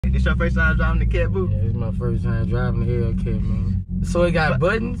man. This your first time driving the cat, boo? Yeah, it's my first time driving the hellcat, man. So it got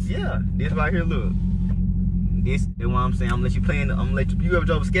buttons? Yeah, this right here, look. This is what I'm saying. I'm gonna let you play in the, I'm gonna let you ever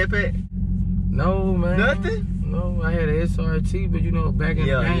drove a scat pack? No, man. Nothing? No, I had an SRT, but you know, back in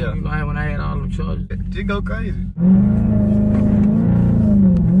the day, you know, when I had all them charges. Just go crazy.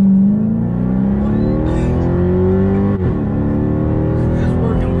 That's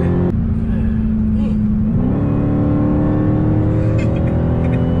working with.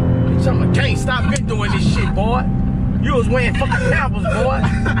 Bitch, I'm a gangsta. I've been doing this shit, boy. You was wearing fucking Pampers, boy.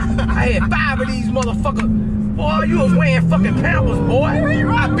 I had 5 of these motherfuckers. Boy, you was wearing fucking Pampers, boy.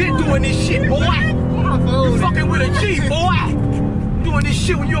 I've been doing this shit, boy. You fucking with a G, boy. Doing this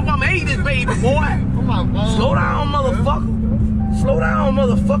shit when your mama ate this baby, boy. Slow down, motherfucker. Slow down,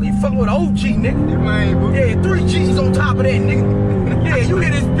 motherfucker. You fucking with an OG, nigga. Yeah, 3 G's on top of that, nigga. Yeah, you hear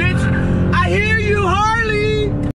this bitch? I hear you, huh?